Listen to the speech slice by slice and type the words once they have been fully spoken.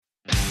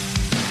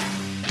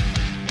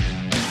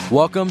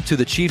Welcome to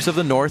the Chiefs of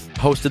the North,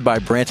 hosted by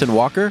Branton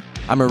Walker.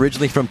 I'm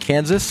originally from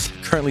Kansas,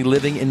 currently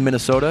living in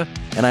Minnesota,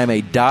 and I'm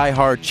a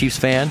die-hard Chiefs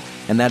fan,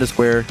 and that is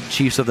where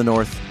Chiefs of the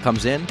North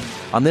comes in.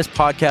 On this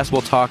podcast,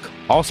 we'll talk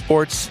all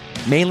sports,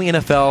 mainly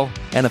NFL,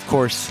 and of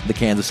course, the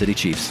Kansas City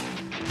Chiefs.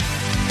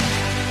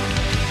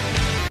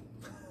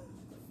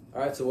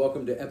 All right, so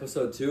welcome to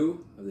episode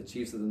 2 of the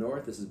Chiefs of the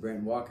North. This is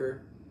Branton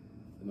Walker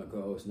and my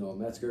co-host Noah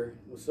Metzger.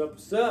 What's up,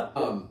 what's up?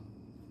 All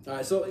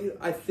right, so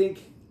I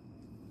think,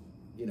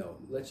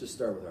 let's just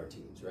start with our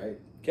teams, right?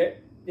 Okay.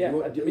 Yeah.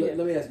 Let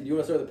me ask you, do you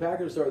want to start with the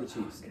Packers or start with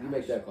the Chiefs? You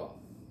make that call.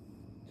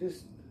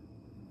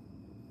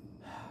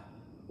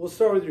 We'll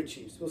start with your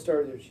Chiefs.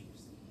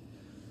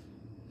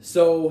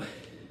 So,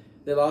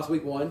 they lost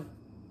week 1.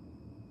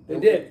 They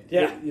did,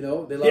 yeah.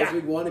 They lost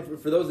week 1.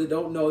 For those that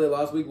don't know, they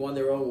lost week 1.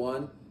 They were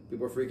 0-1.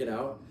 People were freaking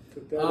out.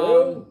 Took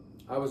that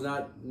I was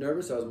not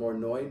nervous. I was more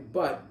annoyed.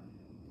 But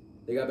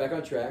they got back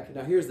on track.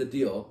 Now, here's the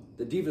deal.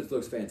 The defense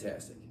looks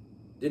fantastic.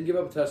 Didn't give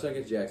up a touchdown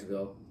against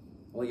Jacksonville.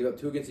 Only gave up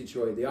 2 against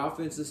Detroit. The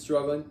offense is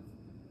struggling.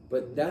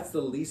 But that's the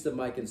least of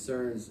my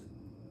concerns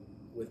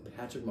with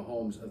Patrick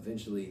Mahomes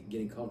eventually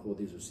getting comfortable with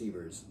these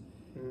receivers.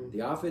 The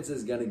offense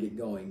is going to get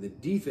going. The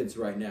defense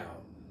right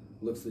now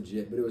looks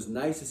legit. But it was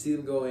nice to see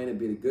them go in and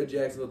beat a good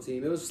Jacksonville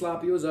team. It was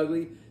sloppy. It was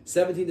ugly.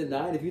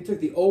 17-9. If you took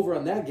the over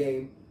on that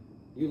game,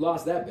 you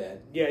lost that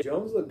bad. Yeah,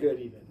 Jones looked good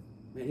even.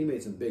 Man, he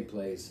made some big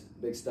plays.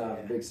 Big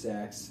stops, big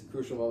sacks,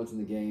 crucial moments in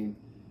the game.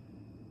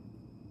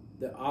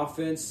 The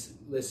offense,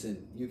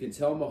 listen, you can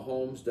tell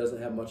Mahomes doesn't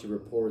have much of a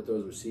rapport with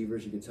those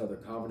receivers. You can tell their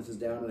confidence is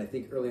down. And I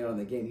think early on in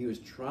the game, he was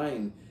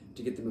trying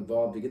to get them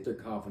involved, to get their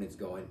confidence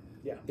going.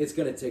 Yeah. It's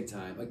going to take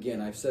time.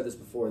 Again, I've said this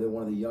before. They're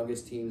one of the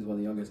youngest teams, one of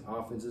the youngest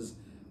offenses,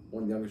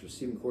 one of the youngest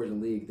receiving corps in the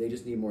league. They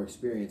just need more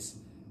experience.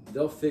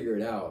 They'll figure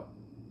it out,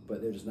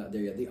 but they're just not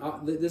there yet.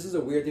 This is a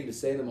weird thing to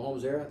say in the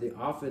Mahomes era. The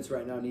offense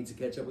right now needs to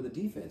catch up with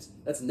the defense.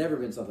 That's never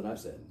been something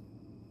I've said.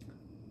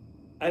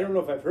 I don't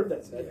know if I've heard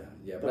that said.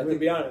 Yeah. But I'm going to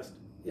be honest.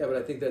 Yeah, but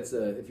I think that's,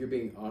 if you're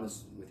being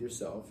honest with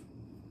yourself,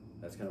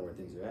 that's kind of where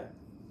things are at.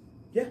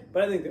 Yeah,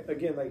 but I think,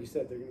 again, like you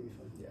said, they're going to be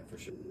fun. Yeah, for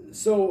sure.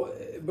 So,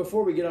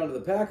 before we get on to the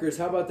Packers,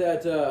 how about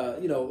that,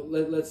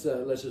 let's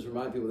just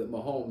remind people that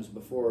Mahomes,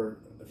 before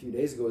a few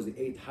days ago, was the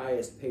 8th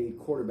highest paid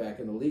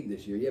quarterback in the league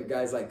this year. You have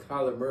guys like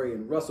Kyler Murray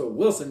and Russell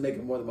Wilson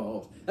making more than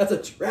Mahomes. That's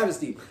a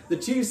travesty. The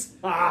Chiefs,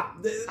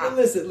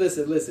 listen, Linda.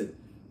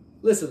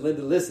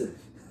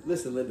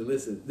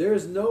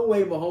 There's no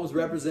way Mahomes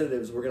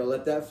representatives were going to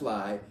let that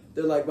fly.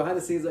 They're like behind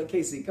the scenes, like,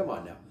 Casey, come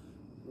on now.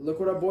 Look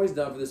what our boy's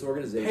done for this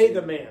organization. Pay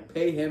the man.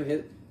 Pay him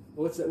his.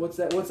 What's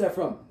that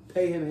from?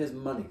 Pay him his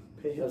money.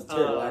 Pay him. That was a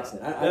terrible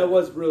accent. That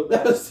was real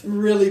bad. That was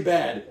really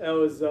bad. That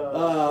was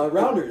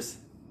Rounders.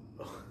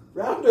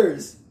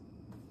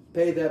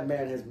 Pay that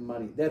man his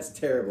money. That's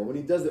terrible. When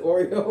he does the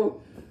Oreo,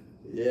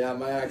 yeah,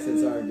 my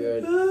accents aren't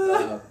good.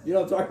 You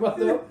know what I'm talking about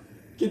though?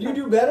 Can you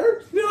do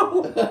better?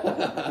 No.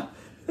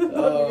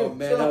 Oh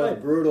man, that was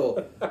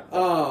brutal.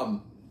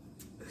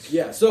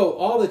 Yeah, so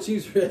all the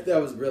Chiefs,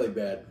 that was really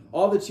bad.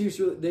 All the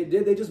Chiefs,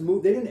 they just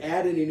moved. They didn't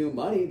add any new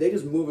money. They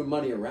just moving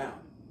money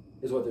around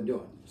is what they're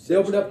doing. They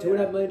opened up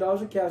 $2.5 million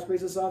in cap space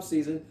this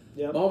offseason.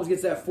 Yep. Mahomes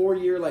gets that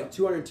 4-year, like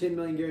 $210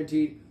 million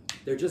guaranteed.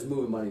 They're just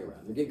moving money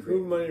around. They're getting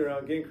creative. Moving money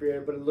around, getting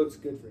creative, but it looks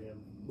good for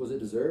him. Was it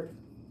deserved?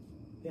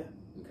 Yeah.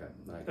 Okay.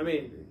 I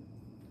mean,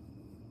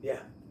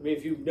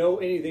 if you know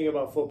anything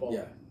about football,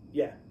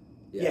 yeah.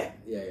 I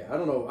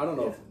don't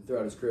know if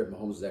throughout his career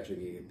Mahomes is actually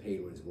going to get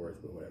paid what he's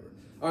worth, but whatever.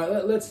 All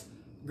right, let's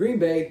Green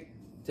Bay,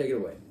 take it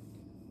away.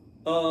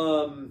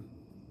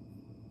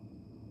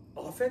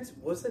 Offense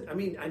wasn't. I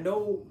mean, I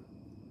know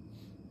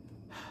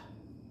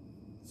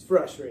it's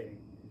frustrating.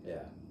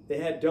 Yeah. They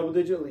had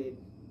double-digit lead,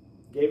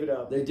 gave it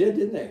up. They did,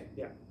 didn't they?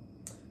 Yeah.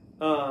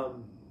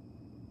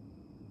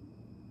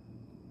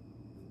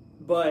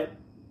 But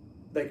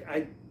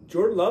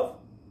Jordan Love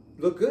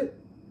looked good.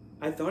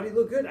 I thought he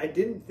looked good. I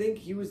didn't think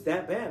he was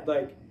that bad.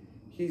 Like,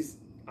 he's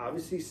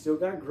obviously still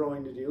got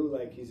growing to do.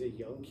 Like, he's a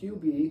young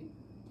QB,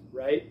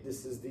 right?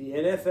 This is the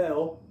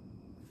NFL.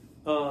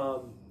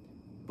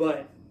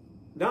 But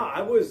no,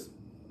 I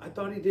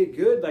thought he did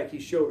good. Like, he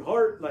showed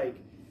heart. Like,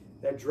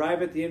 that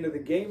drive at the end of the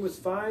game was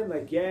fine.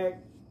 Like, they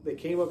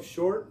came up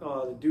short.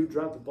 The dude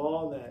dropped the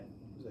ball, and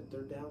was that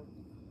third down?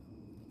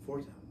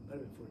 Fourth down. Might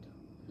have been fourth down.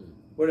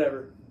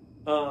 Whatever.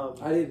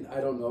 I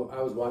don't know.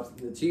 I was watching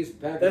the Chiefs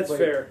Packers. That's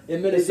fair.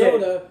 In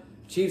Minnesota,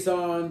 Chiefs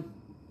on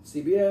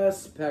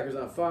CBS, Packers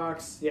on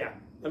Fox. Yeah.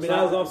 I mean,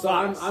 I was on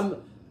Fox. I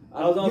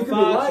was on you Fox. Could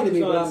be lying to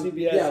me, on but I'm,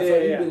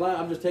 CBS. You could be lying.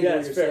 I'm just taking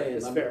what you're fair. saying.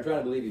 It's I'm fair. trying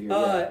to believe you here.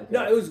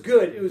 No, it was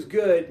good. It was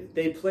good.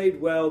 They played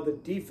well. The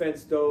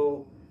defense,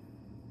 though,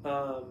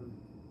 the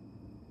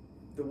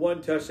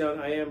one touchdown,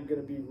 I am going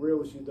to be real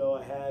with you, though.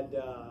 I had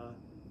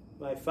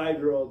my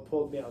 5-year-old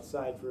pulled me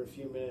outside for a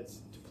few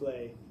minutes to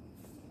play.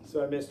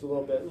 So I missed a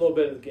little bit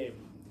of the game.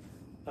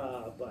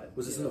 But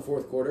was this in the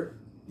fourth quarter?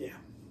 Yeah.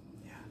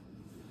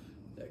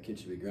 That kid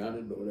should be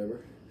grounded, but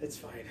whatever. It's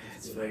fine.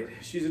 It's fine.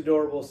 She's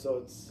adorable,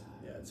 so it's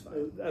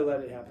fine. I let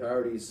it happen.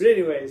 Priorities. But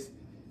anyways,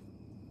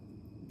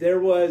 there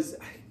was,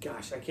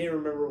 gosh, I can't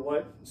remember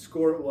what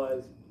score it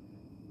was,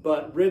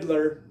 but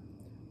Riddler,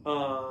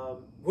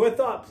 who I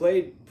thought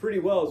played pretty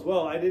well as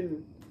well. I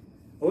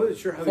wasn't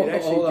sure how he'd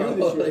actually do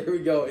this year. Here we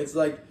go. It's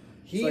like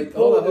he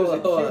pulled a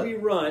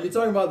QB run. You're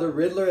talking about the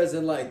Riddler as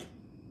in like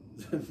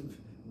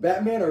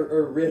Batman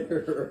or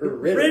Ritter?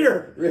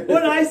 Ritter. What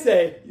did I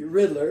say?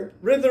 Riddler.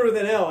 Riddler with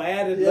an L. I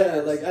added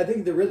letters. Like I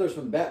think the Riddler's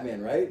from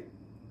Batman, right?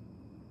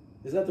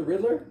 Is that the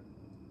Riddler?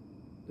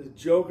 The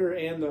Joker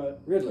and the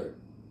Riddler.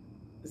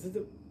 Is it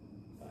the?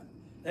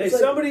 Hey,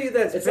 somebody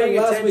that's paying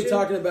like last attention. week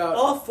talking about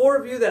all 4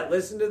 of you that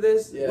listen to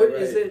this. Yeah, what,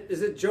 right.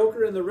 Is it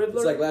Joker and the Riddler?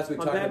 It's like last week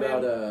talking Batman?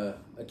 about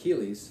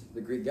Achilles,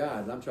 the Greek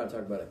god, and I'm trying to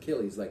talk about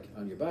Achilles, like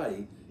on your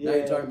body. Yeah. Now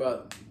you're talking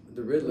about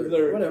the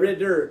Riddler. Whatever.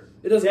 Ritter.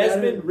 It doesn't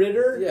Desmond matter.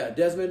 Ritter. Yeah,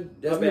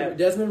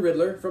 Desmond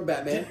Riddler from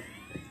Batman.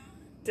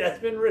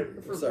 Desmond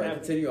Ritter from Sorry, Batman.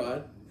 continue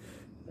on.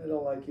 I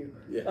don't like you.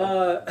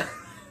 Yeah.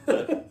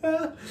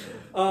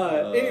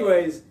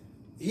 Anyways,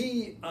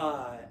 he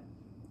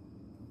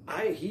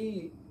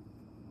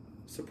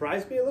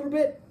surprised me a little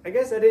bit. I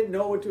guess I didn't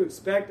know what to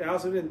expect. I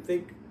also didn't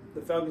think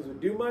the Falcons would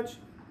do much.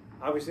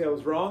 Obviously, I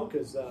was wrong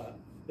because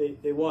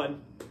they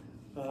won.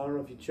 I don't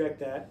know if you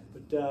checked that,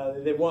 but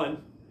they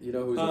won. You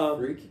know who's a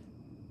freak?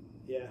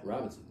 Yeah.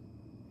 Robinson.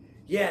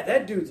 Yeah,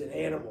 that dude's an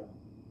animal.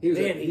 He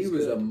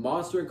was a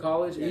monster in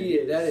college. And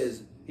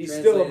He's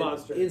still a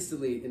monster.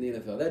 Instantly in the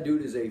NFL. That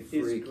dude is a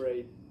freak. He's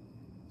great.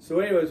 So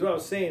anyways, what I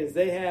was saying is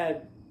they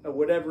had a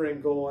whatever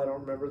in goal. I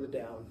don't remember the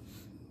down.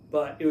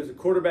 But it was a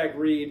quarterback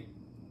read.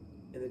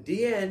 And at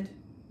the end,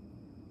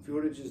 if he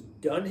would have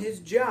just done his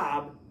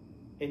job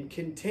and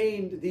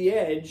contained the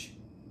edge,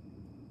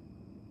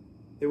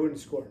 they wouldn't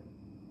have scored.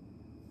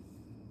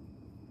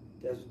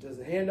 Does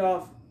the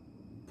handoff,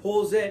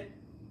 pulls it,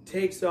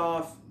 takes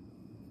off.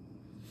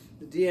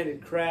 The DN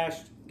had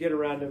crashed. Get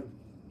around him.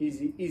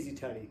 Easy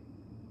tidy.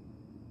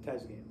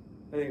 Ties the game.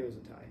 I think it was a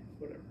tie.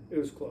 Whatever. It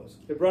was close.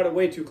 They brought it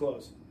way too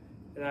close.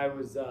 And I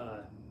was...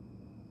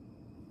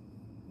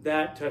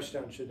 that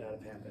touchdown should not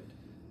have happened.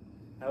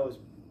 That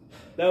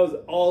was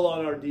all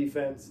on our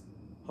defense.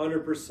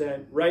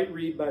 100%. Right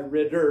read by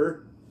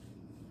Ritter.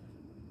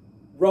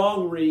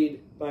 Wrong read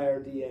by our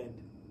D end.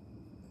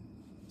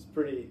 It's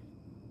pretty...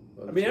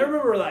 I mean, I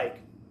remember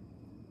like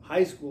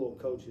high school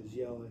coaches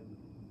yelling,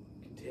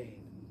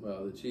 "Contain."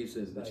 Well, the Chiefs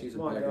and Packers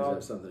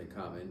have something in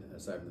common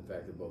aside from the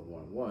fact that both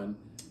 1-1.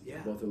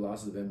 Yeah. Both their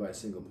losses have been by a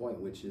single point,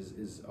 which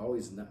is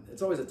always not.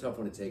 It's always a tough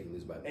one to take and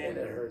lose by a point. And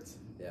it hurts.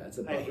 Yeah, it's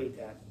a bummer. I hate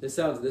that. This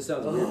sounds weird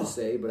to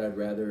say, but I'd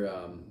rather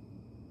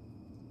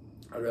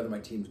my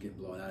teams get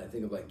blown out. I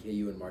think of like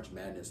KU and March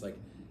Madness, like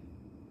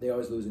they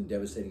always lose in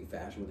devastating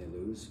fashion when they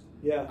lose.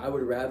 Yeah. I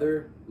would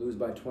rather lose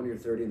by 20 or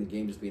 30 and the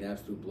game just be an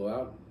absolute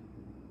blowout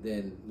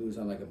than lose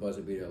on like a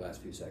buzzer beater the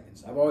last few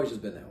seconds. I've always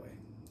just been that way.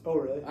 Oh,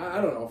 really? I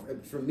don't know.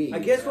 For me, I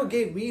guess what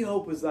gave me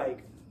hope was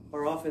like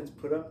our offense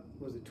put up,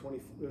 was it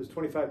 20? It was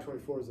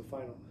 25-24 was the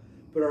final.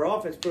 But our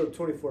offense put up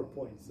 24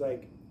 points.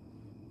 Like,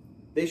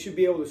 they should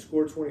be able to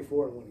score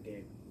 24 and win a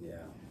game.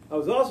 Yeah. I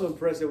was also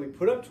impressed that we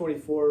put up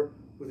 24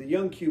 with a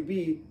young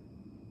QB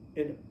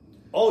and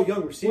all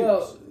young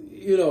receivers.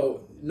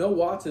 Well, no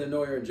Watson and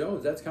no Aaron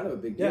Jones, that's kind of a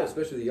big deal,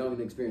 especially the young and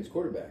inexperienced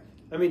quarterback.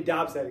 I mean,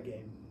 Dobbs had a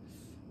game.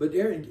 But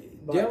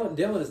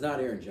Dillon is not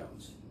Aaron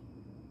Jones.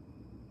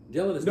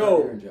 Dillon is not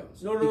Aaron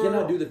Jones. No, he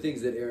cannot do the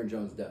things that Aaron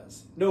Jones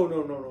does. No.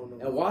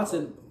 And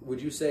Watson,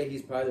 would you say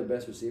he's probably their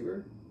best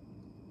receiver?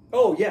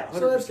 Oh, yeah, 100%.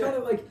 So that's kind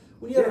of like,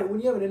 when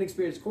you have an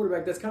inexperienced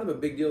quarterback, that's kind of a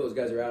big deal those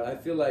guys are out. I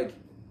feel like...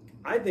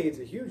 I think it's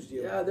a huge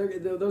deal. Yeah,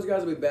 those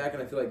guys will be back,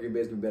 and I feel like Green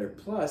Bay's going to be better.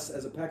 Plus,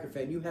 as a Packer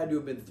fan, you had to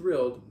have been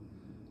thrilled.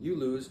 You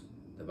lose.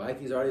 The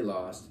Vikings already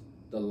lost.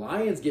 The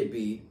Lions get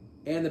beat,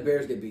 and the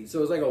Bears get beat. So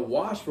it was like a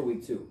wash for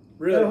week 2.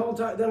 Really?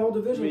 That whole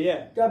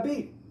division got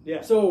beat.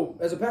 Yeah. So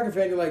as a Packer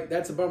fan, you're like,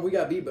 that's a bummer we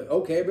got beat, but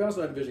okay, everybody else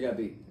in that division got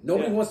beat.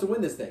 Nobody wants to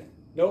win this thing.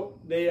 Nope.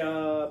 They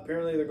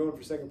apparently they're going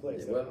for second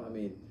place. Yeah, well, I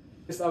mean,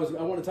 I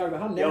want to talk about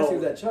how nasty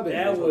was that Chubb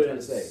injury. That's what I'm trying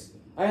to say.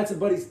 I had some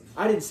buddies.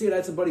 I didn't see it. I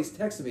had some buddies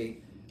text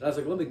me, and I was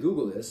like, let me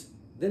Google this.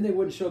 Then they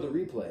wouldn't show the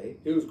replay.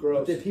 It was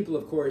gross. But then people,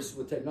 of course,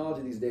 with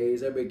technology these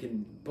days, everybody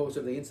can post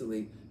everything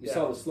instantly. You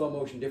saw the slow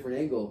motion, different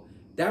angle.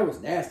 That was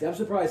nasty. I'm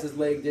surprised his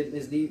leg didn't,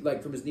 his knee,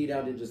 like from his knee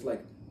down, didn't just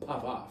like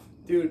pop off.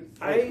 Dude,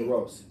 that was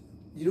gross.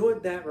 You know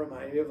what that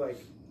reminded me of? Like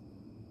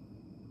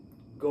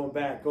going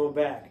back.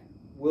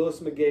 Willis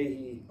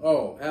McGahee.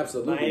 Oh,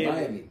 absolutely.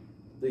 Miami.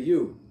 The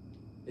U.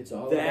 It's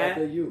all about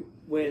the U.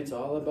 It's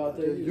all about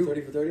the U.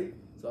 30 for 30.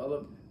 It's all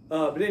up.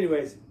 But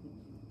anyways,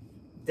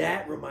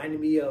 that reminded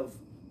me of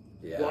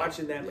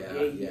watching that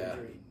McGahee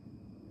injury.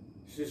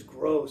 It's just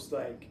gross.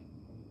 Like,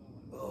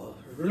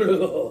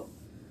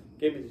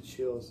 gave me the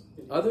chills.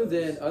 Other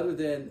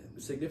than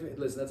significant,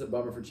 listen, that's a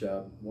bummer for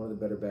Chubb, one of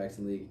the better backs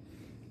in the league.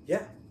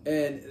 Yeah.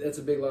 And that's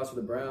a big loss for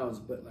the Browns,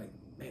 but like,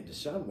 man,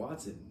 Deshaun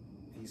Watson,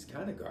 he's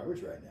kind of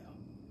garbage right now.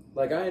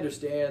 Like, I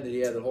understand that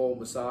he had the whole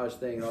massage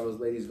thing and all those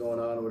ladies going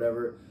on or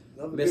whatever.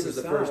 Misses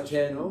the first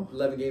 10,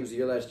 11 games of the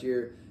year last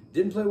year.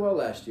 Didn't play well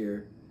last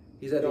year.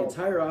 He's had the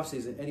entire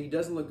offseason, and he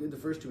doesn't look good the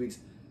first 2 weeks.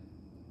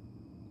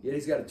 Yet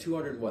he's got a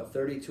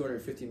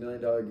 $250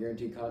 million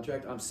guaranteed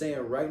contract. I'm saying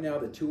right now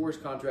the two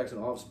worst contracts in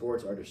all of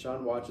sports are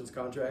Deshaun Watson's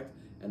contract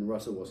and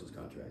Russell Wilson's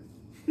contract.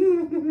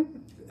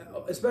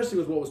 Especially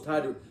with what was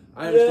tied to.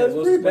 I understand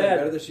Wilson's playing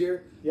better this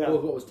year. Yeah. But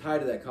with what was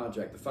tied to that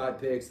contract, the 5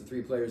 picks, the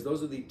 3 players,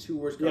 those are the 2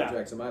 worst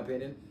contracts in my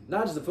opinion.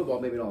 Not just in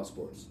football, maybe in all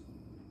sports.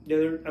 Yeah,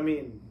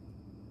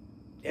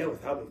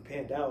 with how they've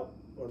panned out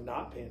or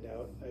not panned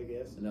out, I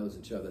guess. And that was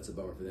a Chubb. That's a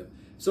bummer for them.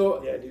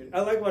 So yeah, dude,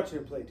 I like watching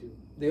him play too.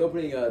 The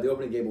opening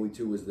game of week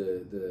 2 was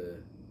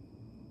the.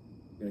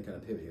 I'm gonna kind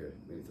of pivot here,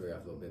 maybe throw you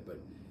off a little bit, but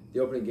the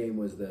opening game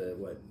was the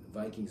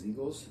Vikings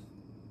Eagles.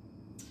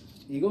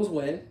 Eagles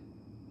win,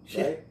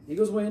 right?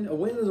 Eagles win. A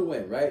win is a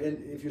win, right?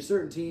 And if you're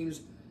certain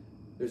teams,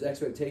 there's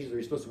expectations where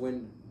you're supposed to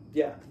win.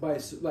 Yeah. By a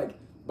certain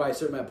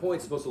amount of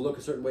points, it's supposed to look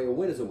a certain way. A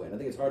win is a win. I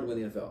think it's hard to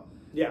win the NFL.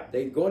 Yeah.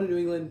 They go into New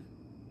England,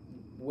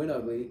 win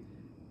ugly.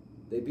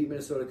 They beat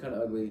Minnesota kind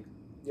of ugly.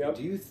 Yep.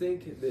 Do you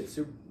think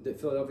that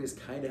Philadelphia's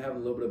kind of having a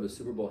little bit of a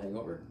Super Bowl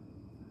hangover?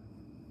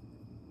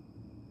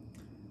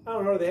 I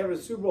don't know. Are they having a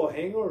Super Bowl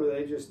hangover?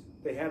 Or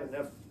they had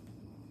enough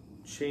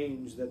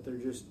change that they're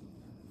just.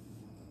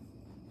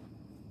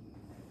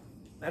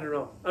 I don't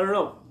know.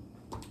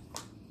 I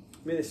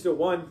mean, they still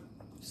won.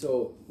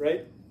 So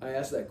right. I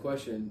asked that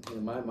question.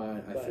 In my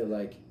mind, I feel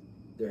like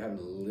they're having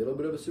a little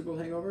bit of a Super Bowl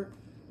hangover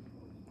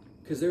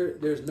because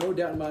there's no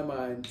doubt in my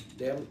mind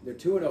they're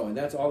 2-0, and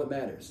that's all that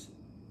matters.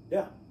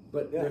 Yeah.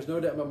 But there's no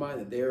doubt in my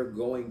mind that they're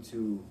going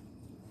to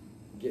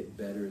get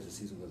better as the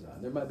season goes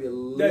on. There might be a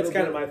little. That's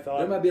kind of my thought.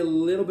 There might be a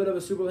little bit of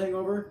a Super Bowl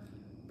hangover,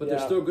 but they're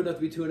still good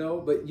enough to be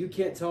 2-0. But you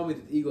can't tell me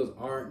that the Eagles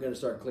aren't going to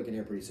start clicking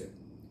here pretty soon.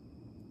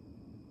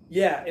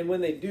 Yeah, and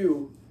when they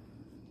do,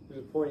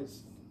 there's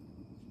points.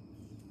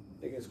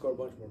 They can score a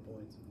bunch more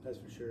points. That's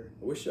for sure.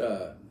 I wish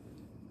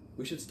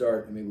we should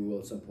start, and maybe we will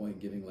at some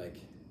point, giving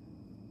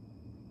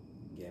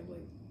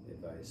gambling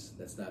advice.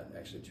 That's not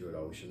actually true at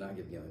all. We should not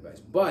give gambling advice.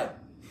 But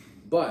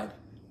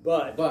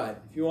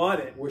if you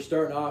want it, we're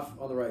starting off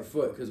on the right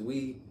foot because do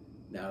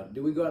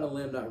we go on a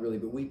limb? Not really,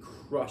 but we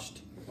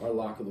crushed our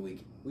lock of the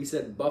week. We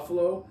said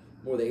Buffalo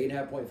more than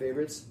 8.5-point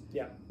favorites.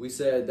 Yeah. We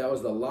said that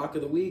was the lock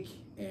of the week,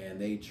 and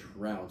they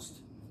trounced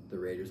the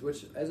Raiders,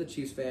 which as a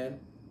Chiefs fan,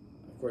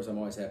 of course, I'm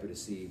always happy to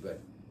see. But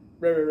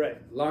right.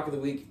 Lock of the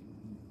week.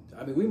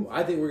 I mean,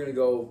 I think we're going to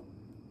go.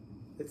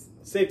 It's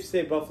safe to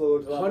say Buffalo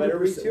looks a lot better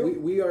week 2.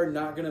 We are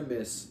not going to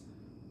miss.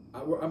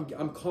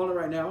 I'm calling it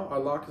right now. Our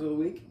lock of the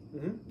week.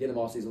 Mm-hmm. Get them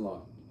all season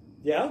long.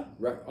 Yeah.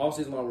 Right, all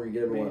season long, we're going to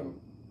get every one of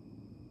them.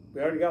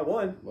 We already got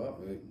one. Well,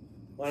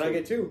 why not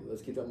get 2?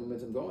 Let's keep that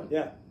momentum going.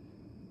 Yeah.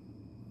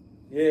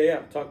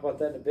 Talk about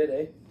that in a bit,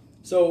 eh?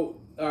 So,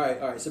 all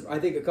right. So I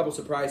think a couple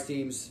surprise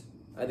teams.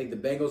 I think the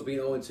Bengals being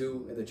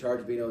 0-2 and the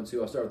Chargers being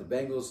 0-2. I'll start with the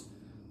Bengals.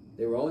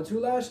 They were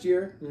 0-2 last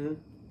year. Mm-hmm.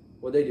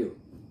 What'd they do?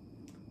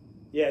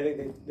 Yeah, I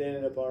think they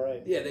ended up all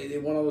right. Yeah, they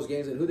won all those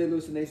games. And who they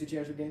lose in the AFC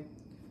Championship game?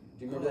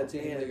 Do you remember that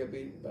team? Man. They got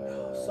beat by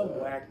some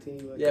whack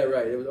team. Yeah,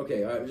 right. It was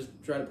okay. I'm just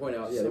trying to point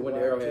out. Yeah, they went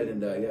to Arrowhead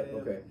and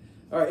okay.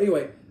 All right.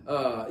 Anyway,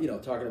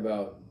 talking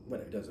about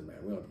whatever. It doesn't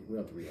matter. We don't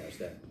have to rehash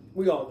that.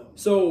 We all know.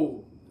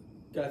 So,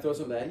 can I throw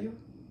something at you?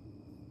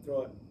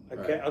 Throw it.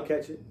 I'll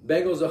catch it.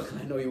 Bengals.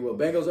 I know you will.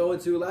 Bengals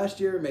 0-2 last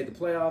year, made the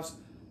playoffs.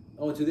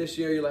 0-2 this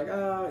year. You're like,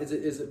 is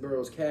it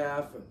Burrow's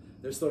calf?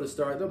 They're slow to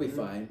start. They'll be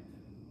fine.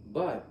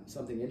 But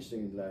something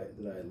interesting that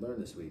I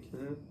learned this week.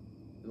 Mm-hmm.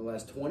 In the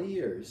last 20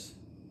 years,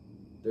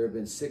 there have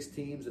been 6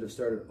 teams that have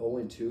started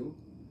 0-2,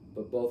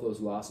 but both those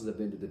losses have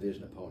been to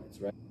division opponents,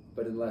 right?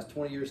 But in the last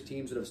 20 years,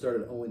 teams that have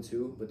started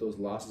 0-2, but those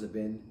losses have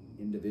been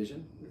in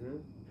division,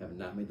 have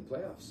not made the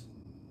playoffs.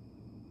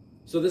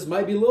 So this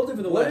might be a little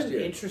different than last year.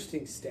 What an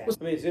interesting stat.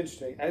 I mean, it's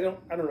interesting. I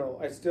don't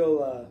know. I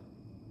still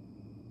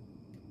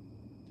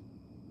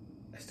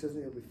think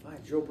it'll be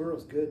fine. Joe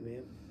Burrow's good,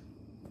 man.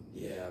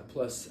 Yeah.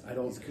 Plus,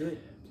 He's good.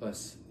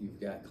 Plus, you've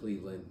got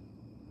Cleveland.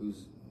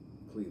 Who's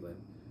Cleveland?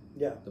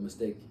 Yeah. The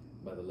mistake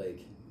by the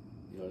lake.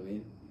 You know what I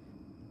mean?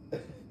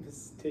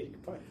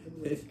 Mistake by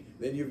the lake.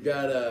 Then you've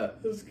got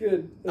That's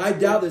good. I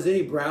doubt there's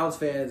any Browns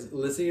fans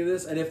listening to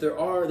this, and if there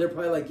are, they're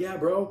probably like, "Yeah,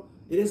 bro,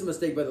 it is a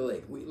mistake by the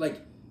lake.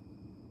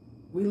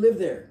 We live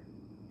there."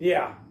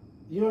 Yeah.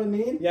 You know what I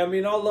mean? Yeah, I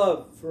mean, all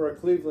love for our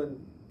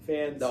Cleveland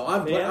fans. No,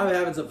 I'm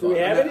having some fun. Do we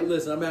have any?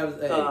 Listen, I'm having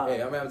some fun with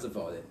it. I'm having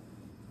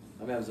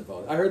some fun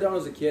with it. I heard that when I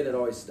was a kid, that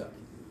always stuck.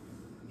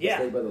 Yeah.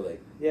 Mistake by the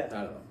lake. Yeah. I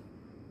don't know.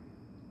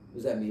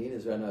 Does that mean?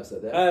 Is there not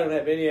said that? I don't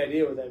have any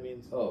idea what that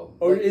means. Oh.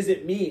 Or is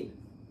it mean?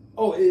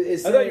 Oh,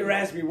 it's I thought you were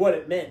asking me what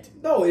it meant.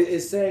 No,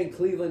 it's saying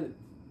Cleveland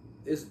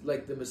is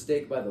like the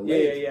mistake by the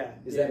lake. Yeah.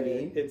 Does that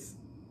mean? It's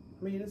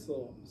a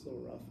little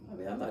rough. I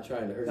mean, I'm not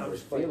trying to hurt No, your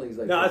it's funny. feelings.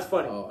 No, it's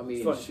funny. Oh, I mean,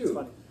 it's funny. shoot. It's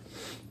funny.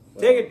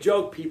 Well, Take a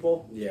joke,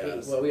 people. Yeah.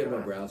 Jeez. Well, we have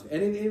no Browns,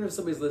 and even if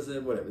somebody's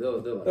listening, whatever,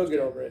 they'll get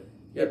over it.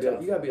 You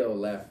gotta be able to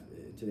laugh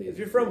today. If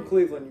you're from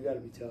Cleveland, you got to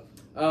be tough.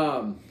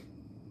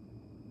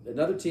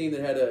 Another team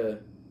that had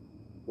the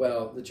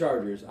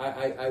Chargers.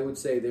 I would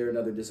say they're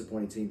another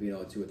disappointing team being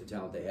 0-2 with the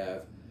talent they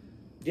have.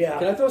 Yeah.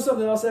 Can I throw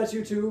something else at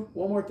you too?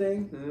 One more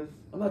thing. Mm-hmm.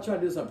 I'm not trying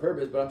to do this on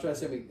purpose, but I'm trying to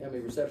see how many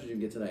receptions you can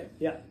get tonight.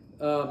 Yeah.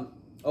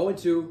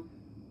 0-2.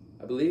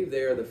 I believe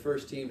they are the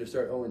first team to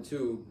start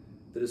 0-2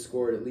 that has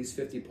scored at least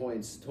 50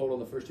 points total in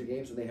the first 2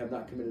 games, and they have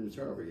not committed a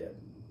turnover yet.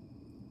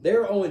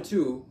 They're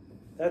 0-2.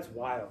 That's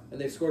wild. And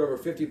they've scored over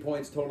 50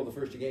 points total in the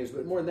first 2 games.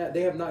 But more than that,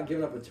 they have not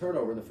given up a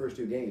turnover in the first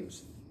 2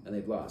 games, and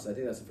they've lost. I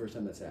think that's the first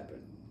time that's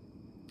happened.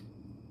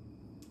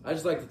 I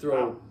just like to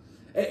throw... Wow.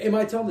 Am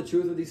I telling the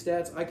truth with these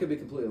stats? I could be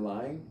completely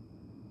lying,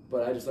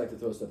 but I just like to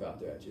throw stuff out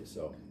there at you.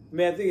 So, I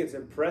mean, I think it's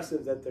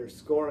impressive that they're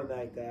scoring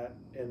like that,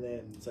 and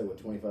then... It's like, what,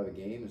 25 a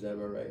game? Is that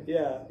about right?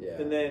 Yeah. Yeah.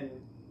 And then...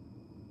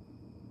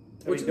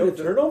 Which no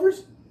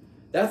turnovers?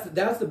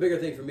 That's the bigger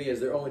thing for me is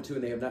they're 0-2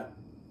 and they have not...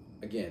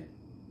 Again,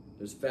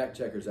 there's fact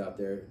checkers out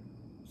there,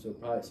 so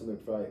probably somebody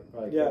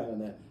probably Yeah. on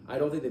that. I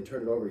don't think they've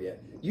turned it over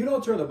yet. You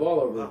don't turn the ball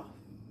over, Wow.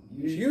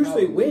 you should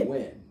usually probably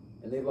win.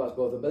 And they've lost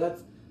both of them. But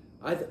that's...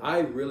 I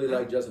really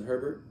like Justin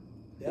Herbert.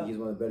 I Yeah. think he's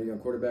one of the better young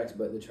quarterbacks,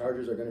 but the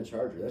Chargers are going to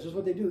charge her. That's just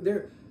what they do.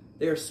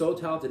 They are so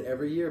talented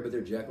every year, but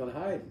they're Jekyll and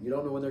Hyde. You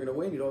don't know when they're going to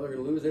win. You don't know when they're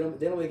going to lose.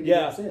 They don't make any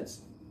Yeah.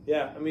 sense.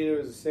 Yeah, I mean, it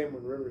was the same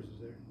when Rivers was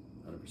there.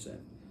 100%.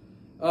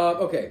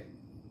 Okay.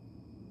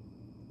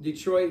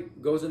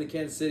 Detroit goes into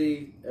Kansas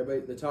City.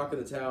 Everybody, the talk of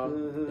the town.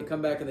 Mhm. They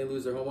come back and they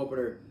lose their home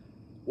opener.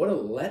 What a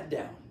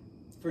letdown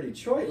for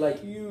Detroit! Like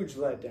Huge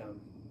letdown.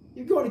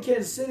 you go into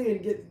Kansas City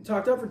and get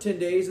talked up for 10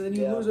 days, and then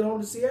you Yeah. lose at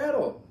home to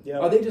Seattle. Yeah.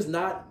 Are they just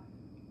not?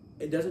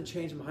 It doesn't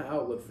change my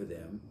outlook for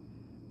them.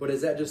 But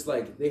is that just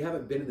like they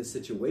haven't been in this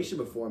situation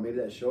before? Maybe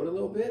that showed a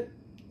little bit.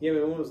 Yeah, I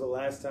mean, when was the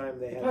last time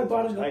they had I this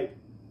bought much it. hype?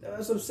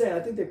 That's what I'm saying.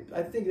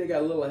 I think they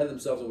got a little ahead of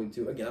themselves in week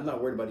 2. Again, I'm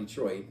not worried about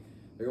Detroit.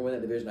 They're going to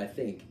win that division, I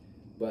think.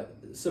 But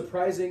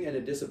surprising and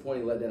a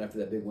disappointing letdown after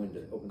that big win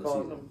to open the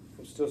season.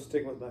 I'm still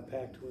sticking with my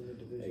pack to win the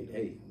division.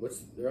 Hey,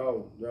 they're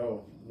all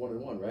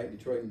 1-1, right?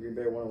 Detroit and Green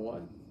Bay are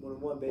 1-1.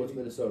 1-1, baby. What's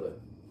Minnesota?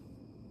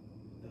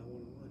 Not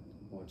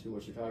 1-1. 1-2.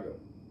 What's Chicago?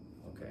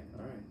 Okay,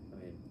 all right.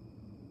 I mean,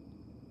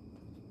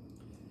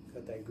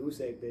 Got that goose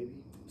egg, baby.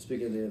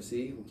 speaking of the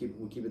NFC,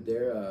 we'll keep it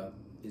there.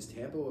 Is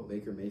Tampa what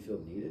Baker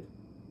Mayfield needed?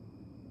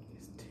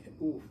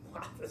 Ooh,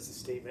 wow, that's a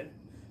statement.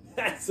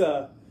 That's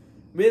I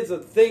mean, it's a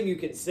thing you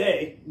can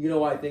say. You know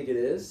why I think it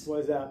is? What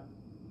is that?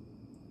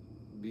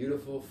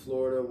 Beautiful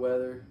Florida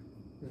weather,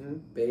 Mm-hmm.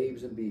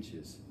 babes and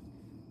beaches.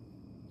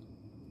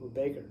 Well,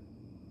 Baker.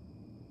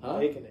 Huh?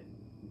 Baking it.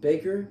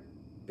 Baker,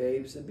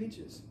 babes, and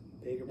beaches.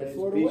 Baker And Bay's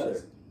Florida beaches.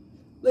 weather.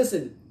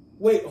 Listen,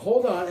 wait,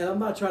 hold on, and I'm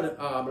not trying to.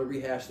 I'm going to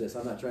rehash this.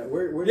 I'm not trying.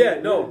 Where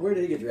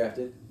did he get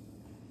drafted?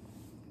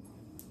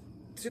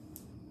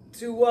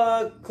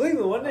 To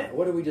Cleveland, wasn't it?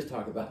 What did we just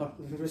talk about?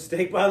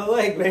 Mistake by the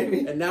leg,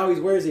 baby. And now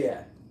where's he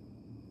at?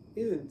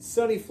 He's in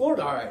sunny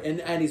Florida. All right,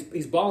 and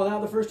he's balling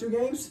out the first 2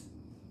 games.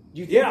 Do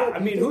you think Yeah, I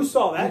mean, who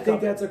saw that Do you think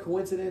coming? that's a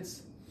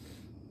coincidence?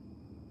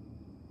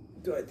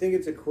 Do I think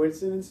it's a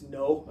coincidence?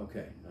 No.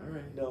 Okay, all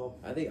right. No.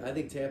 I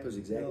think Tampa's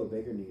exactly No. what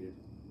Baker needed.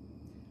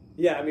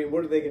 Yeah, I mean,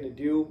 what are they going to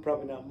do?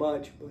 Probably not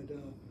much, but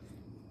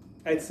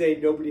I'd say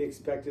nobody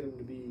expected him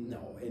to be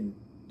No, and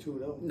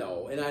 2-0.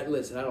 no, and I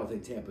don't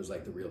think Tampa's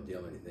like the real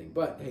deal or anything.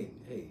 But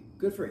hey,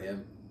 good for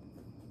him.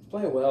 He's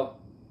playing well.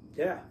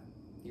 Yeah.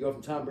 You go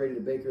from Tom Brady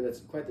to Baker, that's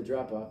quite the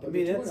drop off. I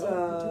mean, it's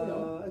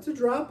a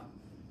drop,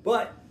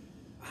 but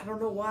I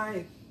don't know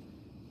why.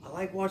 I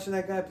like watching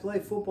that guy play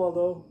football,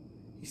 though.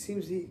 He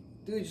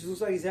just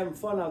looks like he's having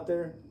fun out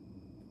there.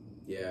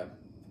 Yeah,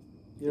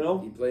 You know?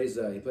 he plays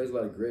a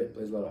lot of grit,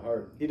 plays a lot of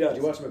heart. He does.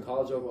 Did you watch him in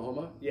college,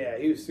 Oklahoma? Yeah,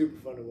 he was super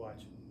fun to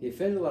watch. He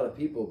offended a lot of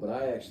people, but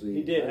I actually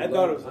He did. I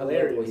thought it was I loved the way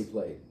hilarious. he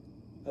played.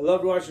 I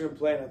loved watching him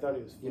play, and I thought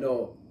he was fun. You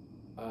know,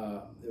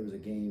 there was a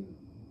game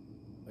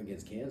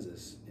against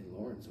Kansas in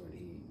Lawrence when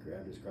he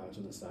grabbed his crotch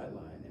on the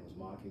sideline and was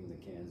mocking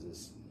the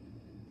Kansas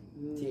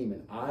team,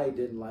 and I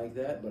didn't like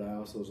that, but I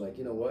also was like,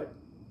 you know what?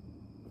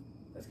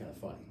 That's kind of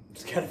funny.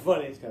 It's kind of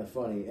funny. It's kind of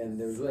funny, and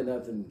there's really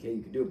nothing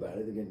you could do about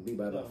it. They're going to be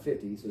by about No.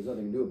 50, so there's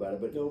nothing you can do about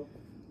it. But Nope.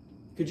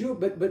 could you?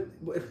 But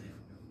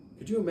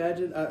could you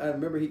imagine? I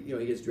remember he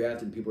gets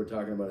drafted, and people are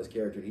talking about his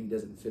character, and he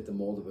doesn't fit the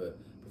mold of a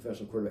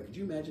professional quarterback. Could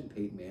you imagine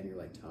Peyton Manning or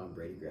like Tom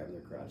Brady grabbing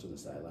their crotch on the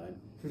sideline?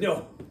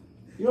 No.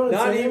 You know what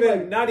I'm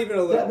saying? Not even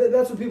a little.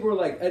 That's what people were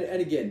like.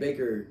 And again,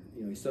 Baker,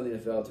 he's still in the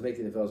NFL. To make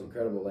the NFL is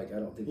incredible. Like, I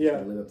don't think he's Yeah.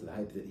 going to live up to the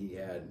hype that he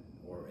had,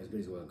 or as good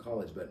as he was in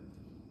college. But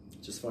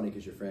it's just funny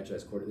because you're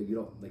franchise quarterback. You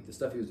don't like the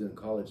stuff he was doing in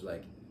college.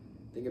 Like,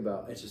 think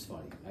about it's just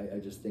funny. I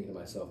just think to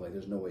myself like,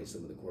 there's no way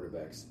some of the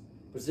quarterbacks.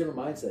 But it's a different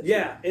mindset.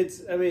 Yeah, it's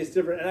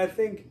different. And I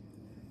think,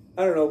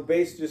 I don't know,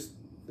 based just,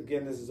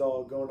 again, this is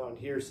all going on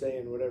hearsay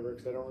and whatever,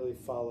 because I don't really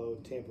follow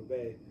Tampa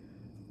Bay.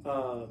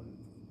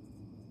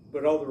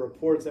 But all the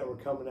reports that were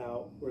coming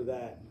out were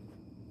that,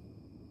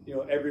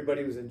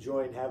 everybody was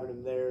enjoying having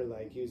him there.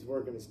 Like, he was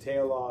working his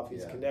tail off.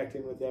 He's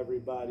connecting with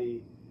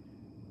everybody.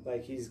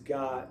 Like, he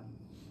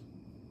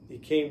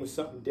came with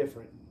something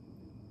different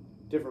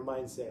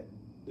mindset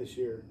this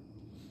year.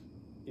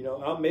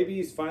 Maybe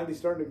he's finally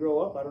starting to grow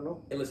up. I don't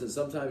know. And listen,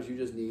 sometimes you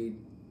just need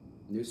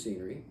new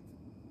scenery,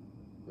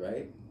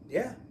 right?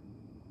 Yeah.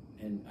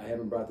 And I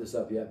haven't brought this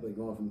up yet, but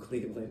going from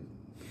Cleveland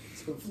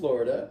to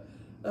Florida,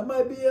 that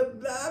might be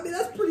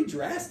that's pretty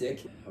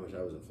drastic. I wish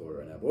I was in Florida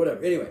right now, but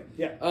whatever. Anyway,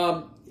 Yeah.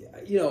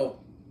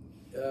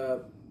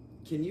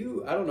 Can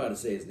you? I don't know how to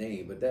say his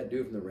name, but that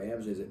dude from the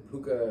Rams, is it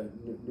Puka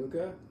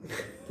Nuka?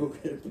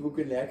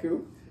 Puka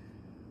Naku?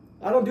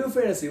 I don't do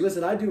fantasy.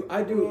 Listen, I do.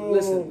 Oh.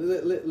 Listen,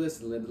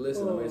 Linda.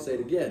 Listen, I'm going to say it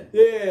again.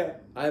 Yeah.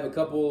 I have a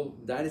couple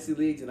dynasty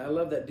leagues, and I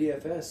love that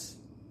DFS.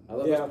 I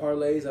love those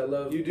parlays. I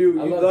love. You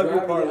do. I You love love your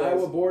driving parlays. the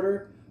Iowa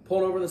border,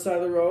 pulling over on the side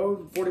of the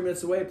road, 40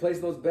 minutes away,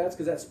 placing those bets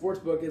because that sports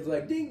book is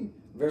like ding.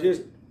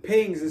 Just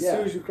pings as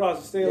soon as you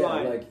cross the state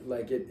line.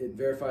 Like it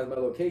verifies my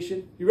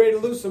location. You ready to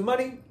lose some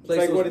money? It's Place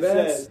like those what it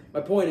bets. says.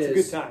 My point It's is,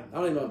 a good time. I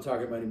don't even know what I'm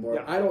talking about anymore.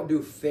 Yeah. I don't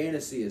do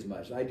fantasy as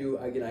much. I do.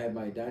 Again, I have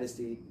my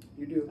dynasty.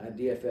 You do. I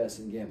DFS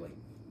and gambling.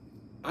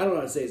 I don't know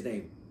how to say his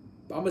name.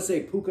 I'm gonna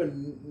say Puka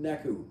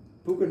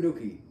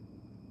Nuki.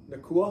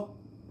 Nakua?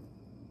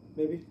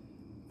 Maybe?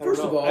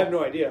 First of all, I have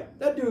no idea.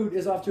 That dude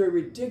is off to a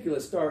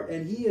ridiculous start,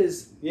 and he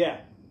is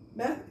Yeah.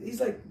 Matt. He's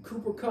like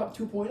Cooper Cup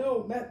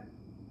 2.0. Matt.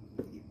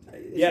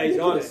 Yeah, he's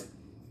on it.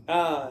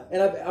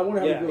 And I wonder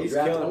how many people he's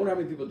drafted. I killing wonder how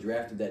many people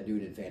drafted that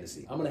dude in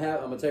fantasy. I'm gonna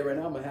tell you right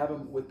now. I'm gonna have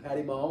him with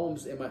Patty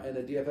Mahomes in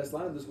the DFS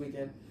lineup this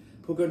weekend.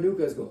 Puka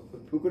Nuka's going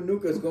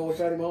with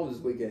Patty Mahomes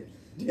this weekend.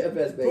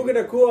 DFS baby. Puka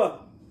Nakua.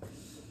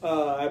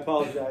 I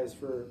apologize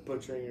for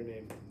butchering your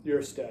name. You're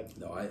a stud.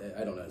 No, I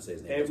don't know how to say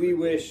his name. And we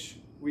wish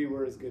we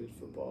were as good at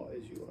football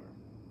as you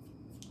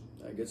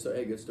are. Good story.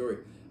 Hey, good story.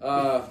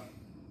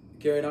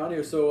 Carrying on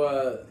here.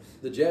 So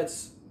the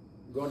Jets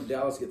going to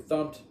Dallas get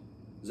thumped.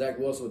 Zach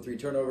Wilson with 3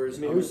 turnovers.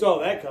 I mean, who saw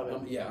that coming?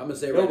 I'm going to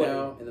say Nobody. right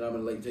now, and then I'm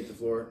going to let you take the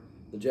floor.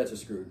 The Jets are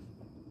screwed.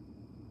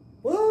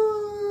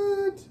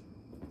 What?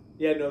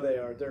 Yeah, no, they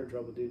are. They're in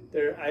trouble, dude.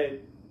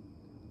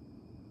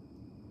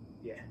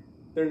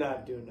 They're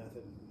not doing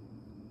nothing.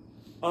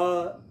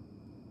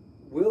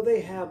 Will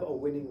they have a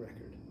winning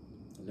record?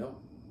 No.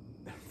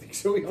 I don't think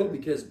so either. No,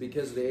 because of the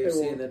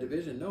AFC in that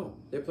division. No.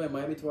 They're playing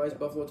Miami twice,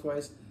 Buffalo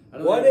twice. I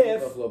know What they beat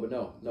if- Buffalo, but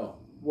no.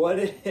 What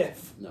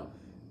if No.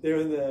 they're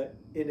in the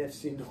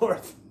NFC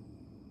North?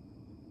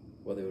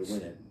 Well, they would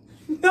win it.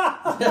 You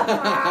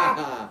I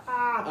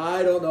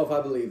don't know if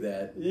I believe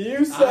that.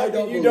 said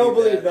that you don't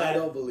believe that. I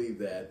don't believe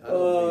that.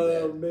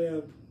 Oh,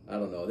 man. I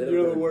don't know.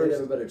 You're the worst. They'd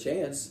have a better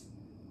chance.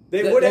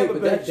 They would have a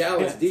but better that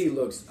Dallas chance. D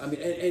looks. I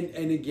mean,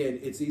 and again,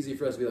 it's easy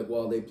for us to be like,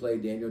 well, they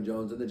played Daniel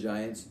Jones and the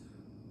Giants,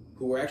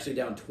 who were actually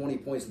down 20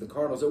 points to the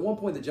Cardinals. At one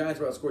point, the Giants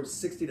were outscored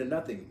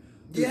 60-0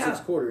 through 6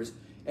 quarters,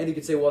 and you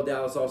could say, well,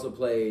 Dallas also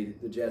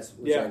played the Jets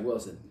with Zach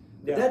Wilson.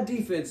 But that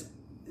defense,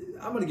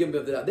 I'm going to give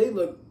them the doubt. They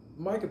look.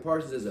 Micah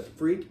Parsons is a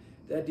freak.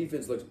 That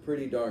defense looks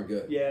pretty darn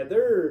good. Yeah,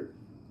 they're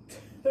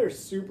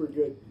super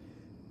good.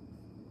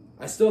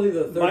 I still think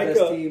they're the third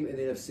best team in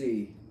the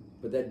NFC,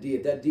 but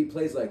if that D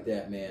plays like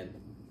that, man.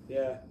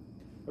 Yeah.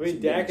 I mean,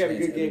 Some Dak big had a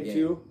chance good game, every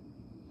too.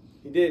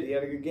 He did. He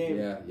had a good game.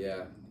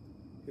 Yeah.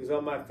 He was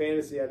on my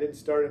fantasy. I didn't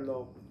start him,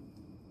 though.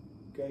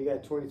 Okay, he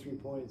got 23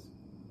 points.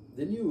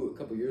 Didn't you, a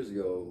couple years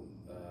ago,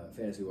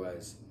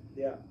 fantasy-wise,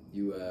 Yeah.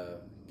 you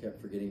kept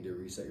forgetting to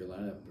reset your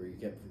lineup, or you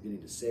kept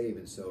forgetting to save,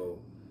 and so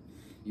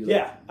you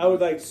I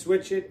would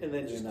switch it and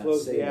then just not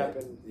close save the app.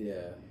 it. And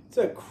Yeah. it's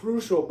a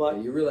crucial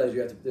button. You realize you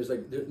have to. There's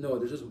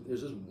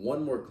just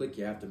one more click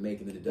you have to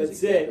make, and then it does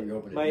That's exactly it. what you're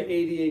hoping My to do.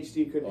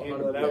 ADHD couldn't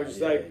handle it. I was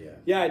just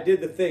I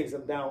did the things.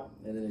 I'm down.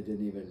 And then it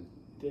didn't even.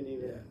 Didn't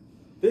even. Yeah.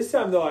 This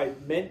time, though, I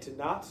meant to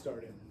not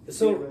start him.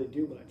 So, Didn't really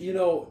do much. You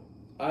know,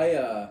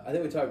 I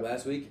think we talked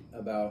last week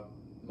about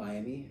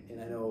Miami,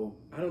 and I don't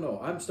know.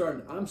 I'm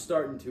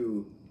starting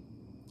to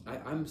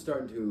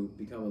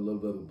become a little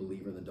bit of a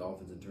believer in the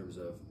Dolphins in terms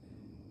of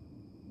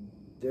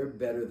they're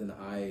better than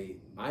I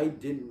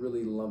didn't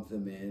really lump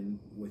them in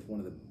with one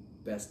of the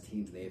best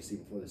teams in the AFC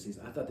before the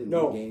season. I thought they'd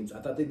win games. I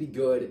thought they'd be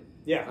good.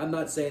 Yeah. I'm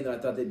not saying that I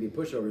thought they'd be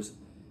pushovers.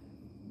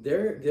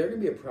 They're going to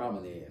be a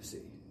problem in the AFC.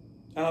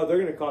 Oh, they're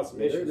going to cause some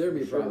issues. They're going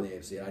to be a problem in the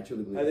AFC, and I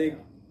truly believe I think that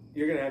now.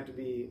 you're going to have to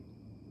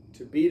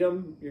to beat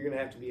them, you're going to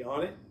have to be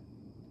on it.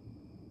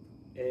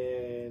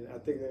 And I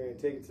think they're going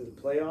to take it to the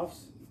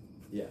playoffs.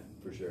 Yeah,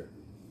 for sure.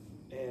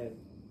 And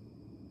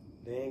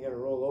they ain't going to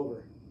roll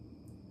over.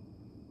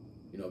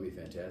 You know, it'd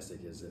be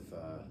fantastic is if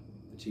the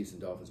Chiefs and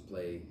Dolphins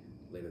play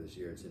later this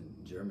year. It's in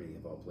Germany,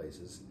 of all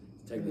places.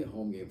 It's technically a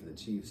home game for the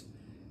Chiefs.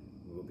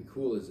 What would be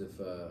cool is if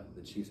the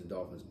Chiefs and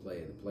Dolphins play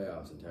in the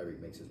playoffs and Tyreek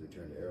makes his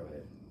return to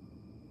Arrowhead.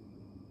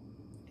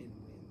 And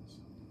wins.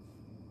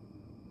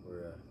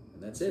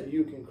 And that's So it.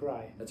 you can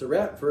cry. That's a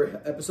wrap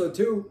for episode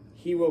 2.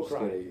 He will Just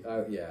cry. kidding. I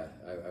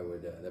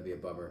would. That'd be a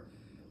bummer.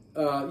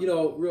 You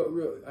know,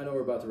 real. I know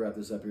we're about to wrap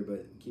this up here,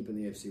 but keeping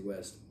the AFC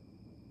West.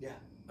 Yeah.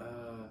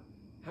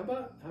 How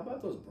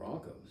about those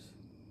Broncos?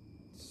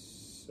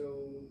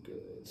 So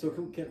good. So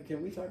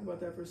can we talk about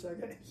that for a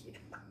second? Yeah.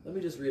 Let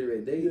me just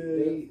reiterate.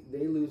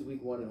 They lose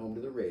week 1 at home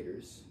to the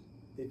Raiders.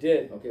 They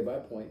did. Okay, by a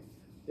point.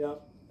 Yeah.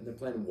 And they're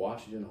playing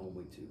Washington home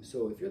week 2.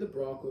 So if you're the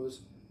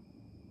Broncos,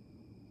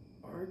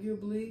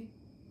 arguably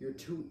your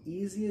 2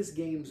 easiest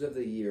games of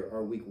the year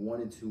are week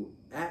 1 and 2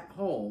 at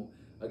home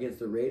against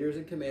the Raiders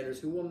and Commanders,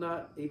 who will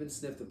not even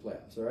sniff the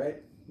playoffs. All right.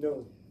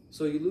 No.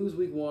 So you lose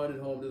week 1 at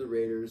home to the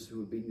Raiders, who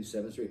have beaten you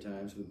 7 straight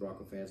times. For the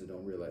Bronco fans that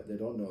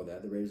don't know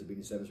that, the Raiders have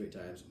beaten you 7 straight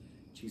times.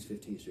 Chiefs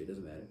 15 straight,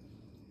 doesn't matter.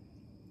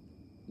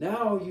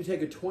 Now you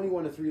take a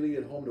 21-3 lead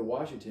at home to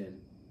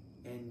Washington,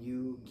 and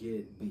you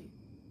get beat.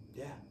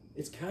 Yeah.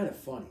 It's kind of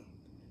funny.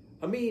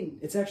 I mean,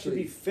 it's actually,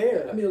 to be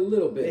fair, I mean, a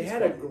little bit. They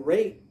had a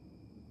great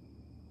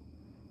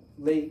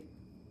late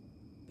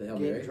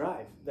game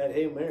drive. That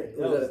Hail Mary.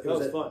 That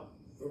was fun.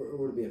 Or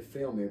would it be a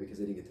fail Mary because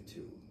they didn't get the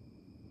 2?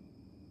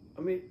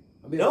 I mean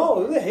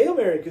no, it was a Hail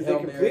Mary because they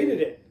completed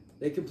Mary, it.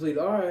 They completed.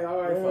 All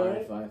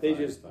right, fine. They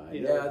just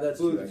fine. that's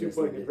blew the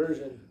 2-point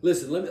conversion.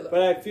 Listen,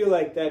 but I feel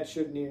like that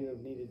shouldn't even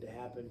have needed to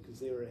happen because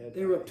they were ahead.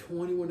 They were up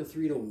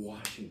 21-3 to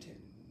Washington,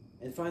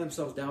 and find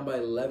themselves down by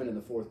 11 in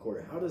the fourth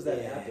quarter. How does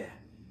that happen?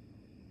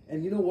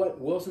 And you know what?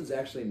 Wilson's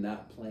actually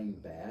not playing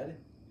bad,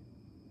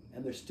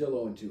 and they're still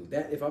 0-2.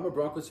 That, if I'm a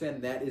Broncos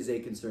fan, that is a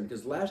concern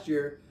because last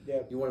year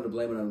you wanted to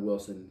blame it on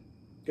Wilson.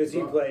 Because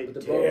he played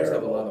But the Broncos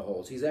have a lot of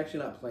holes. He's actually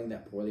not playing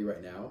that poorly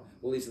right now.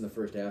 Well, at least in the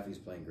first half, he's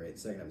playing great. The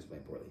second half, he's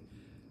playing poorly.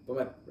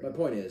 But my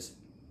point is,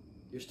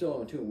 you're still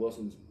 0-2 and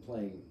Wilson's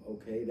playing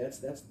okay.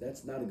 That's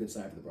not a good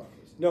sign for the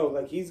Broncos. No,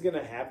 like he's going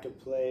to have to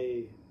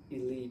play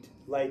elite,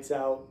 lights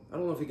out. I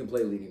don't know if he can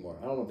play elite anymore.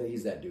 I don't know if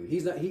he's that dude.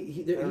 He's not.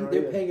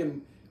 They're paying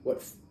him,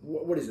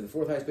 what is it, the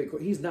fourth highest paid?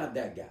 He's not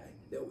that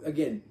guy.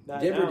 Again,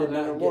 Denver did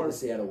not get the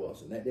Seattle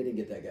Wilson. They didn't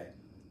get that guy.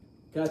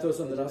 Can I throw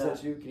something else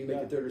at you? Can you make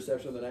your third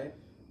reception of the night?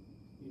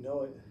 You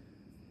know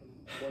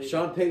it.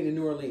 Sean Payton in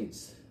New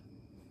Orleans.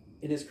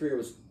 In his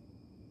career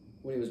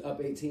when he was up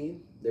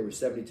 18, they were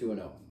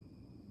 72-0.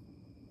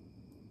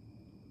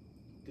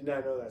 Did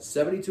not know that.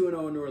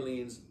 72-0 in New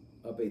Orleans,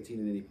 up 18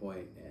 at any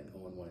point, and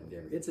 0-1 in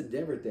Denver. It's a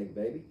Denver thing,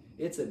 baby.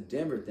 It's a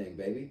Denver thing,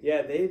 baby.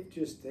 Yeah, they've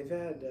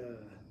had a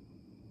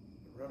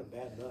run of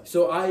bad luck.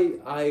 So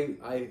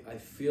I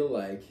feel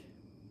like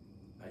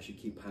I should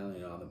keep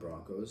piling on the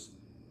Broncos.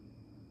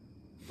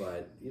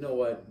 But you know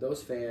what?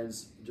 Those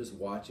fans just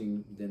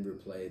watching Denver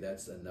play,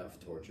 that's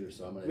enough torture.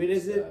 So I'm going to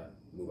is it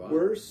move on.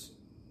 Worse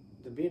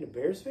than being a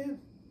Bears fan?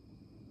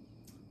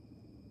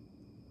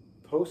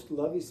 Post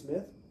Lovie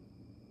Smith?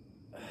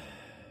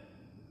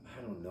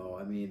 I don't know.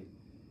 I mean,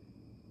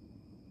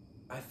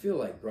 I feel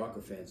like Bronco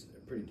fans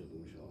are pretty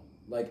delusional.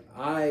 Like,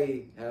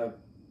 I have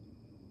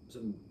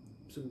some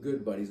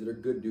good buddies that are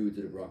good dudes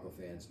that are Bronco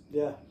fans.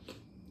 Yeah.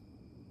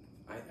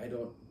 I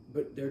don't,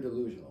 but they're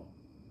delusional.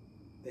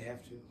 They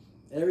have to.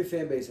 And every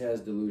fan base has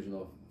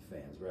delusional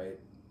fans, right?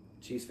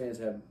 Chiefs fans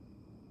have,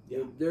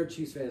 there are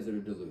Chiefs fans that are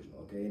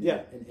delusional, okay?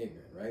 And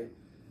ignorant, right?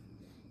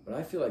 But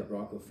I feel like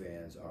Bronco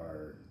fans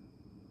are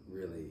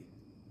really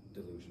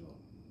delusional.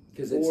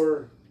 Because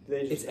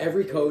it's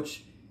every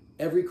coach,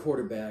 every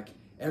quarterback,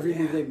 every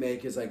move they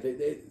make is like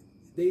they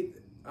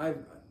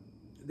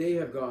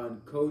have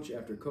gone coach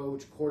after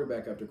coach,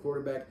 quarterback after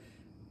quarterback.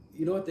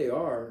 You know what they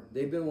are?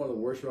 They've been one of the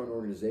worst run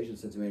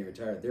organizations since Manning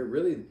retired. They're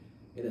really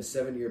in a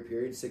 7-year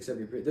period,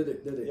 6-7-year period.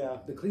 They're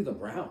the Cleveland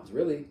Browns,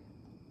 really.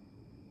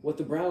 What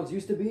the Browns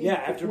used to be. Yeah,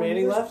 after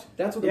Manning left.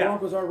 That's what the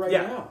Broncos are right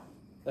now.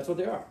 That's what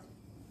they are.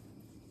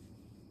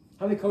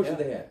 How many coaches have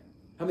they had?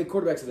 How many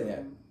quarterbacks have they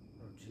had?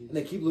 And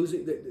they keep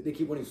losing. They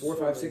keep winning 4,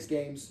 5, 6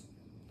 games.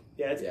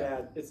 Yeah, it's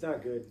bad. It's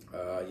not good.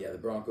 The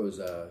Broncos.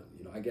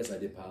 I guess I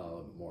did pile on a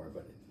little bit more,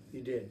 but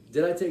you did.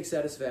 Did I take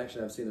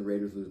satisfaction? I've seen the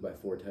Raiders lose by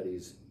 4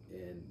 tutties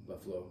in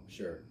Buffalo.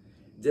 Sure.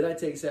 Did I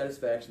take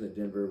satisfaction that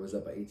Denver was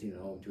up by 18 at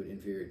home to an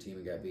inferior team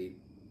and got beat?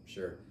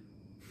 Sure.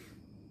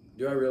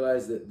 Do I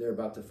realize that they're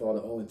about to fall to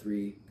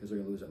 0-3 because they're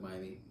going to lose at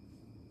Miami?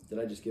 Did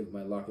I just give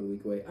my lock of the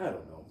week away? I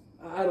don't know.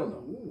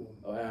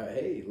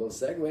 Hey, little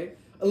segue.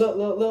 A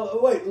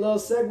little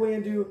segue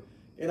into,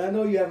 and I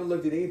know you haven't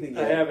looked at anything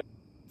yet. I haven't.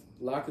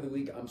 Lock of the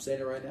week, I'm saying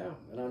it right now.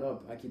 And I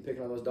know I keep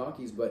picking on those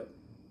donkeys, but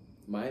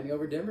Miami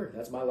over Denver,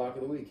 that's my lock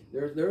of the week.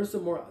 There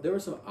were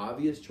some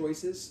obvious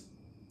choices.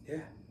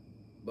 Yeah.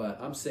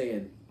 But I'm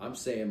saying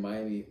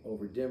Miami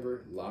over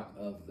Denver, lock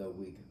of the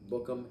week.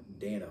 Book 'em,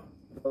 Dano.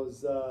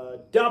 Those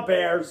dumb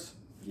Bears.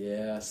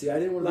 Yeah. See, I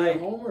didn't want to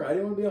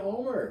be a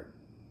homer.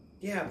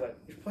 Yeah, but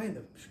you're playing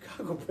the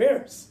Chicago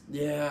Bears.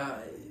 Yeah.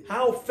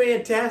 How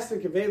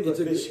fantastic have they looked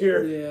this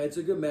year? Yeah, it's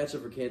a good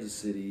matchup for Kansas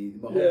City.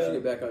 Mahomes should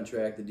get back on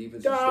track. The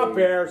defense should stay.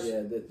 Bears.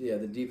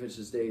 The defense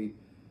should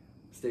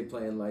stay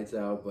playing lights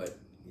out. But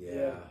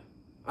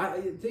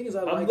the thing is,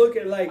 I'm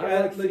looking like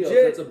legit.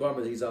 It's a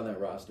bummer that he's on that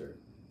roster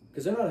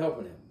because they're not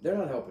helping him.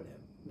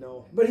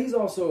 No, but he's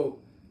also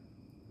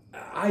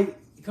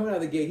coming out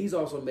of the gate. He's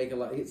also making a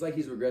lot. It's like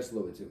he's regressed a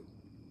little bit too.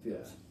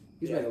 Feels.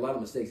 He's making a lot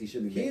of mistakes he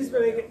shouldn't be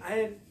making.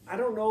 I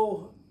don't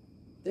know.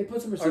 They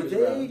put some receivers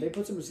around. They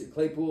put some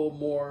Claypool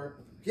more.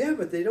 Yeah,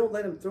 but they don't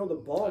let him throw the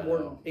ball more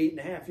than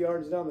 8.5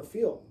 yards down the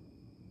field.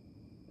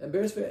 And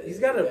Bears fans, he's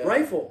got a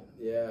rifle.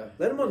 Yeah.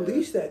 Let him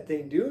unleash that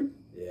thing, dude.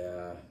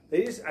 Yeah.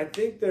 I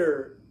think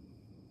they're.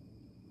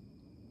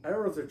 I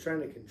don't know if they're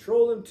trying to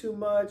control him too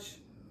much,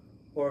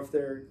 or if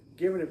they're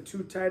giving him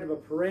too tight of a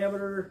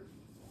parameter.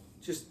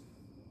 Just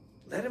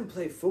let him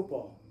play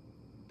football.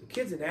 The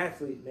kid's an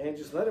athlete, man.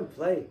 Just let him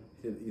play.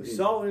 We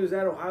saw when he was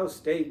at Ohio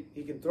State.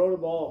 He can throw the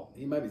ball.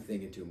 He might be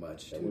thinking too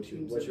much. What's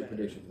your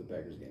prediction for the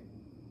Packers game?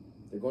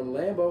 They're going to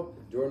Lambeau.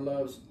 Jordan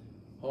Love's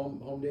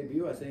home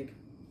debut, I think,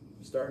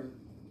 starting.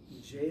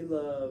 J.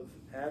 Love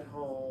at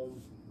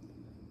home.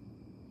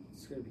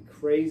 going to be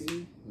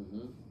crazy.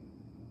 Mm-hmm.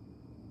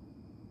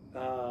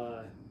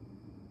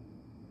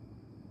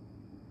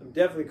 I'm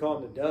definitely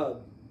calling the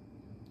dub.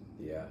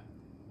 Yeah.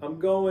 I'm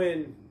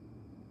going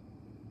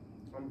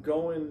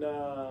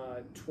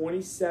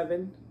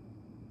 27-17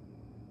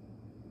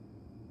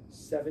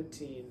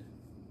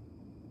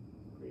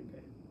 Green Bay.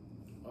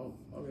 Oh,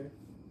 okay.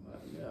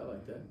 Yeah, I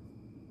like that.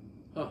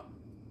 Huh.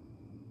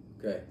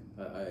 Okay.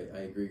 I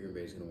agree Green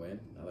Bay's going to win.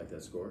 I like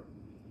that score.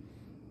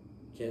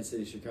 Kansas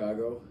City,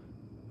 Chicago.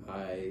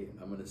 I'm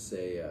going to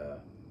say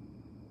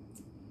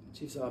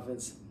Chiefs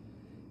offense.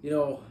 You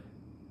know,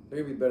 they're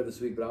going to be better this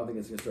week, but I don't think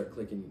it's going to start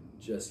clicking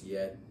just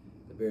yet.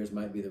 The Bears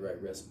might be the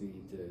right recipe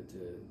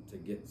to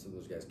get some of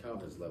those guys'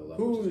 confidence level up,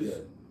 which is Whose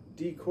good.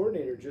 D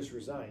coordinator just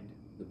resigned?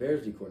 The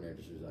Bears D coordinator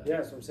just resigned. Yeah,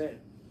 that's what I'm saying.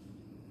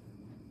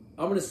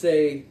 I'm gonna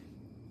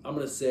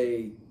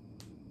say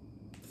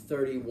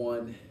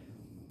 31-16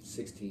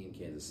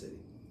 Kansas City.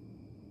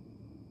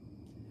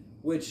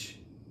 Which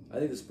I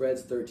think the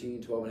spread's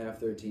 13, 12.5,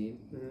 13.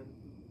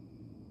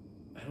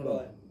 Mm-hmm. I don't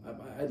know.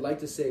 I'd like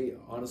to say,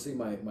 honestly,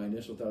 my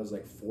initial thought was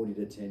like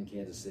 40-10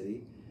 Kansas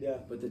City. Yeah.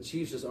 But the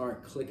Chiefs just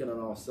aren't clicking on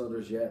all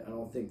cylinders yet. I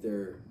don't think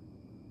they're...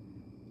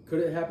 Could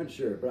it happen?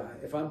 Sure. But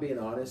if I'm being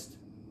honest,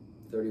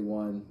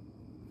 31-16.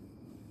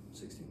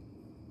 31-16.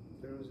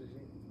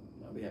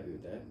 I'll be happy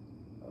with that.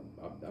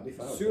 I'll be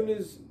fine As with soon that.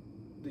 as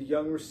the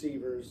young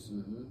receivers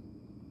Mm-hmm.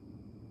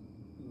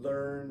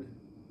 learn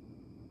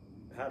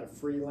how to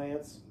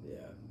freelance Yeah.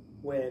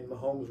 when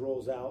Mahomes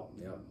rolls out,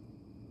 Yep.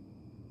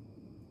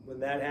 when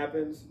that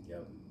happens,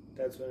 Yep.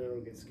 that's when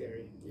it'll get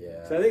scary.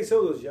 Yeah. So I think some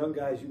of those young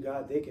guys you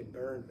got, they can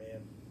burn,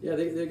 man. Yeah,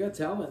 they got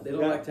talent. They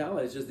don't lack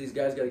talent. It's just these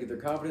guys got to get their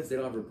confidence. They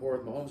don't have rapport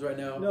with Mahomes right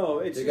now. No,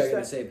 it's they just got to get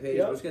on that, the same page.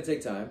 yep. But it's going to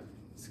take time.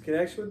 It's a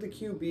connection with the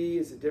QB.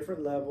 It's a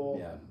different level.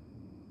 Yeah.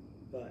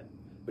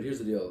 But here's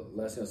the deal.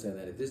 Last thing I'll say on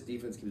that: if this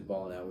defense keeps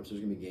balling out, which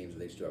there's going to be games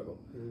where they struggle,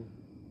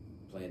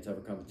 playing tougher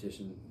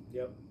competition.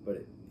 Yep.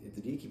 But if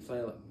the D keeps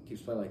playing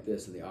like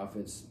this, and the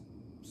offense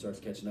starts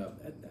catching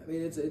up, I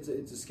mean, it's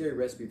a scary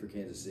recipe for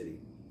Kansas City.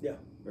 Yeah.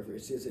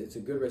 It's a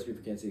good recipe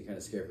for Kansas City, kind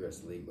of scary for the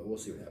rest of the league. But we'll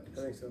see what happens.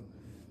 I think so.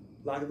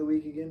 Lock of the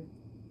week again?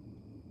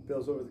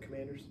 Bills over the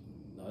Commanders?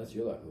 No, that's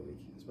your lock of the week.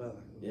 It's my lock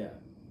of the week. Yeah.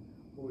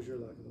 What was your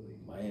lock of the week?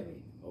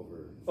 Miami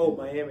over. Oh,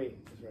 Miami.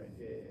 That's right.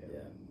 Yeah.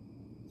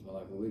 It's my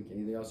lock of the week.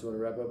 Anything else you want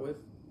to wrap up with?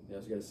 Anything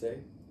else you got to say?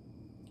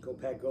 Go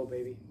Pack, go,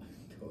 baby.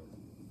 Go.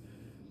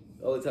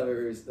 All the time I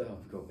hear is, oh,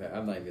 go Pack.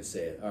 I'm not even going to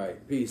say it. All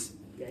right. Peace.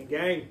 Gang,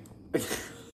 gang.